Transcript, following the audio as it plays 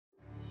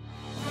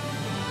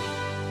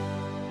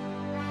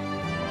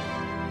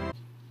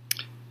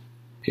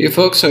Hey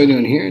folks, how you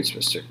doing here? It's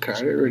Mr.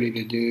 Carter, ready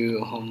to do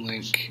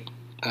HomeLink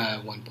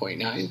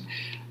 1.9.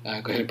 Go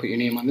ahead and put your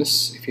name on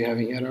this if you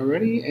haven't yet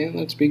already, and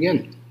let's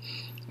begin.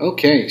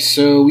 Okay,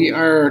 so we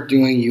are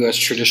doing U.S.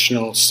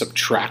 traditional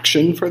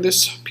subtraction for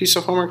this piece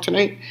of homework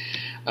tonight.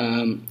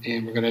 And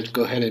we're going to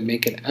go ahead and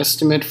make an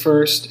estimate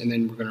first, and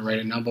then we're going to write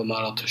a number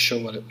model to show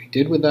what we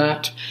did with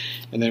that.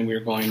 And then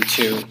we're going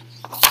to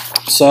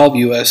solve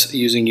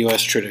using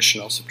U.S.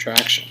 traditional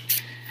subtraction.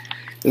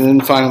 And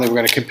then finally, we're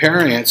going to compare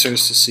our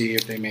answers to see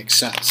if they make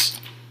sense.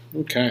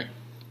 Okay.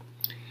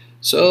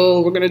 So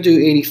we're going to do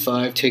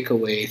 85 take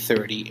away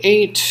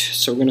 38.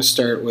 So we're going to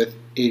start with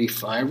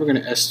 85. We're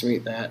going to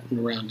estimate that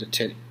and round it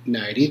to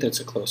 90. That's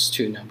a close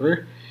to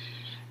number.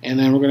 And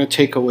then we're going to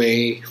take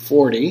away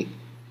 40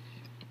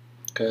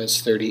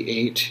 because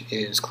 38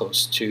 is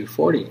close to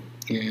 40.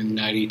 And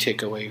 90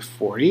 take away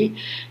 40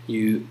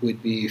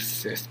 would be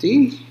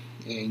 50.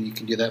 And you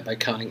can do that by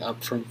counting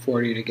up from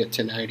 40 to get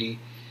to 90.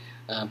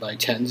 By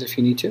tens if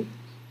you need to.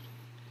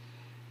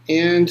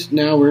 And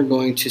now we're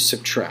going to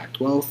subtract.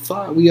 Well,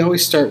 we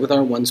always start with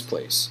our ones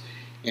place.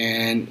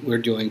 And we're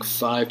doing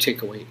 5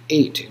 take away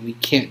 8. And we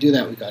can't do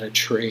that. We've got to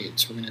trade.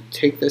 So we're going to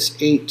take this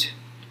 8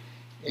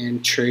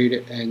 and trade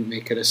it and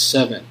make it a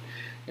 7.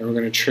 And we're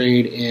going to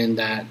trade in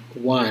that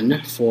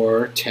 1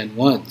 for 10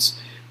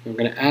 ones. And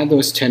we're going to add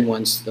those 10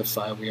 ones to the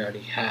 5 we already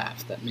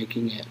have, that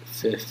making it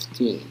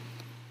 15.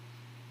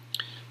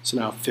 So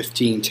now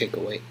 15 take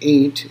away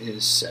 8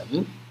 is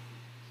 7.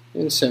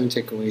 And 7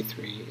 take away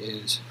 3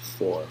 is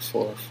 4.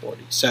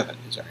 447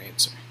 is our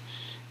answer.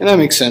 And that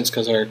makes sense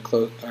because our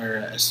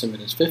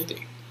estimate is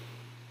 50.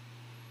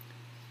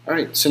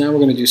 Alright, so now we're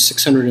going to do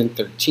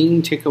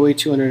 613 take away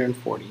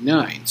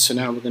 249. So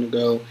now we're going to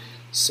go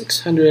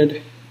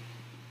 600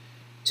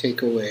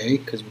 take away,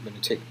 because we're going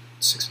to take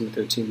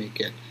 613, make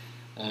it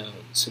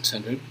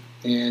 600.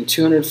 And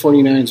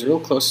 249 is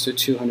real close to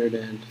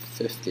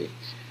 250.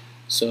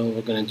 So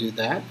we're going to do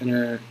that, and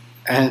our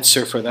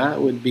answer for that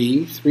would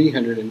be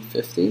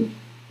 350.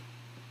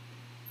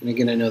 And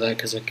again, I know that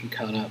because I can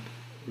count up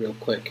real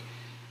quick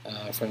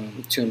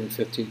from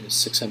 250 to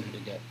 600 to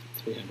get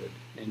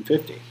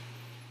 350.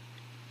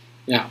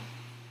 Now,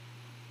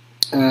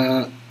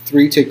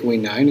 3 take away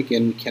 9.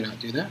 Again, we cannot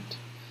do that.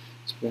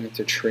 So we're going to have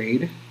to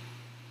trade. I'm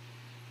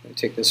going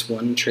to take this 1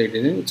 and trade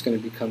it in. It's going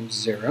to become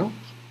 0.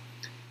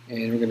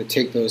 And we're going to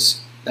take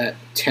that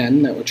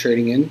 10 that we're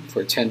trading in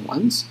for 10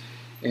 ones.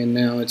 And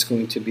now it's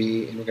going to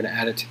be, and we're going to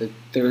add it to the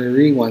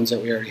 3 ones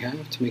that we already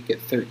have to make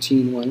it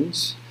 13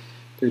 ones.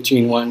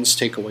 13 ones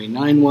take away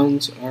 9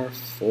 ones are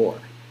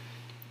 4.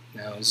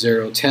 Now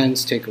 0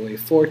 tens take away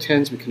 4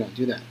 tens. We cannot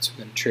do that, so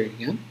we're going to trade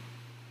again.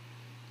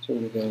 So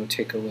we're going to go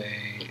take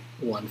away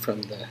 1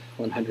 from the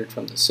 100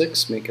 from the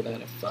 6, make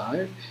that a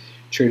 5.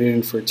 Trade it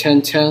in for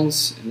 10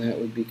 tens, and that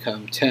would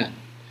become 10.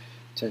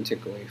 10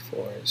 take away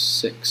 4 is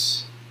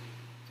 6.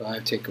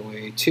 5 take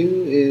away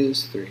 2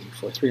 is 3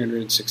 for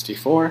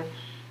 364.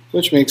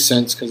 Which makes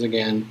sense because,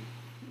 again,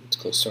 it's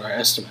close to our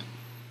estimate.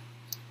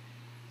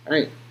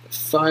 Alright,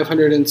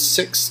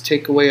 506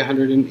 take away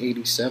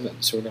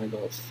 187. So we're going to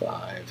go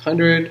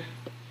 500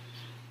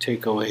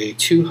 take away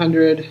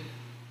 200.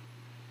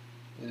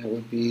 And that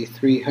would be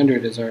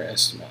 300 is our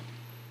estimate.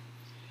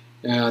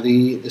 Now,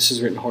 this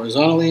is written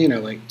horizontally, and I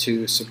like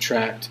to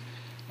subtract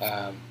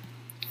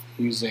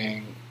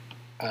using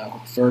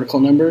vertical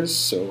numbers.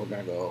 So we're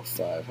going to go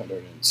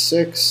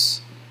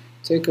 506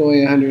 take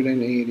away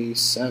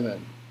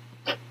 187.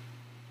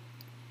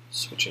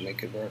 Switch and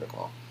make it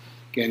vertical.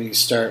 Again, you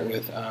start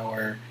with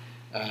our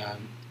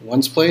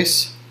ones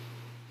place.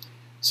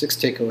 6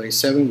 take away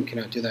 7. We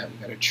cannot do that. We've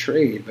got to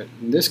trade. But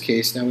in this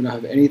case, now we don't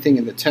have anything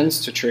in the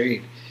tens to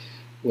trade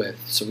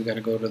with. So we've got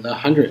to go to the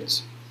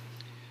hundreds.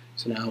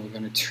 So now we're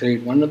going to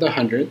trade one of the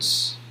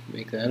hundreds,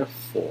 make that a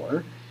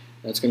 4.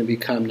 That's going to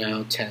become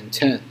now 10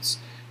 tens.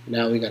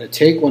 Now we've got to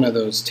take one of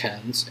those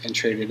tens and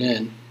trade it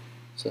in.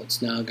 So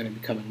it's now going to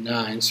become a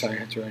 9. Sorry,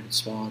 I have to write it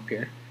small up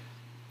here.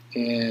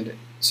 And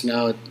so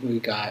now we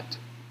got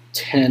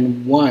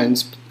 10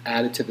 ones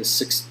added to the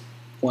 6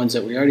 ones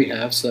that we already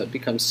have. So that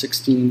becomes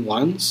 16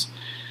 ones.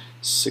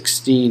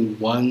 16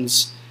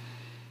 ones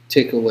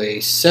take away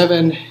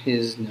 7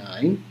 is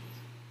 9.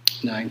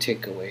 9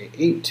 take away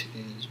 8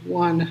 is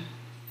 1.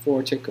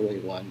 4 take away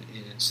 1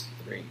 is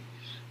 3.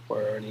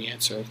 For the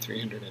answer of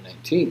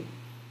 319.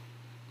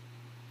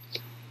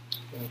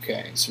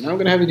 Okay, so now I'm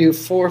going to have you do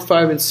 4,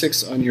 5, and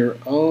 6 on your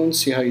own.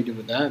 See how you do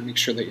with that. Make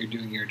sure that you're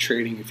doing your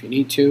trading if you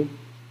need to.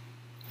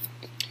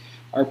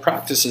 Our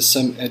practice is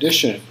some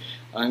addition.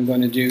 I'm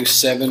going to do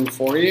 7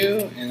 for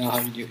you, and I'll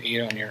have you do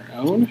 8 on your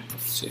own.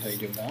 See how you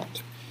do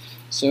that.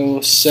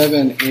 So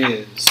 7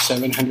 is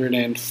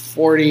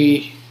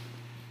 740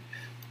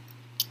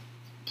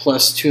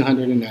 plus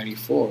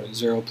 294.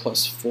 0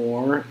 plus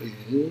 4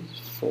 is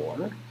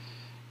 4.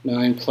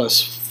 9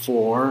 plus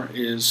 4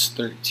 is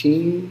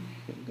 13.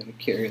 I'm going to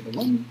carry the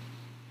 1.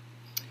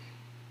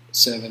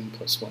 7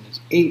 plus 1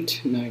 is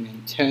 8. 9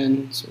 and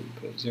 10, so we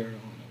put a 0 and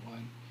a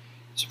 1.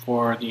 It's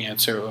for the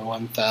answer of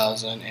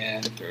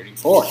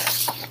 1034.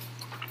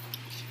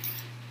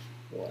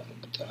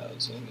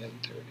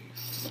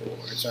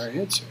 1034 is our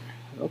answer.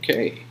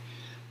 Okay,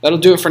 that'll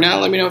do it for now.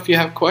 Let me know if you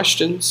have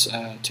questions.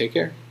 Take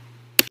care.